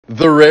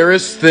The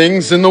Rarest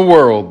Things in the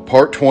World,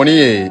 Part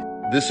 28.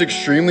 This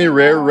extremely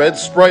rare red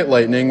sprite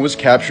lightning was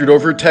captured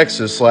over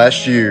Texas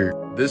last year.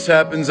 This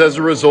happens as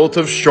a result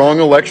of strong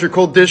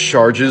electrical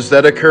discharges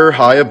that occur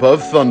high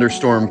above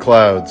thunderstorm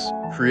clouds,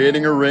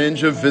 creating a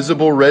range of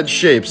visible red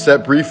shapes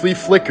that briefly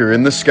flicker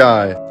in the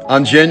sky.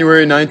 On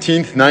January 19,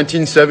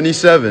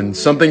 1977,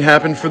 something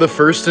happened for the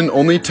first and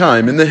only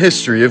time in the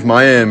history of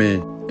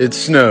Miami. It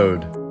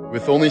snowed.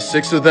 With only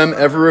 6 of them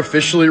ever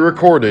officially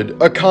recorded,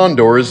 a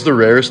condor is the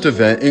rarest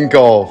event in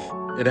golf.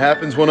 It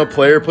happens when a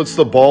player puts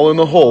the ball in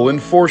the hole in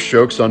 4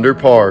 strokes under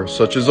par,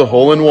 such as a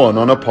hole-in-one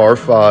on a par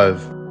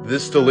 5.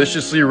 This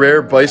deliciously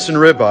rare bison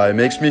ribeye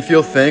makes me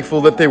feel thankful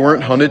that they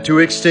weren't hunted to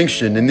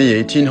extinction in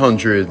the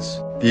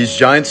 1800s. These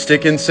giant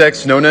stick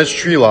insects known as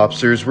tree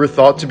lobsters were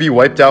thought to be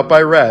wiped out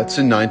by rats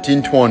in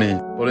 1920,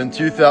 but in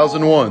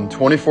 2001,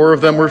 24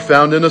 of them were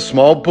found in a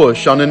small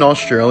bush on an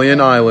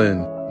Australian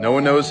island. No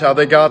one knows how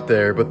they got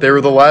there, but they were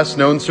the last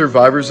known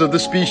survivors of the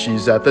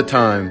species at the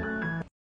time.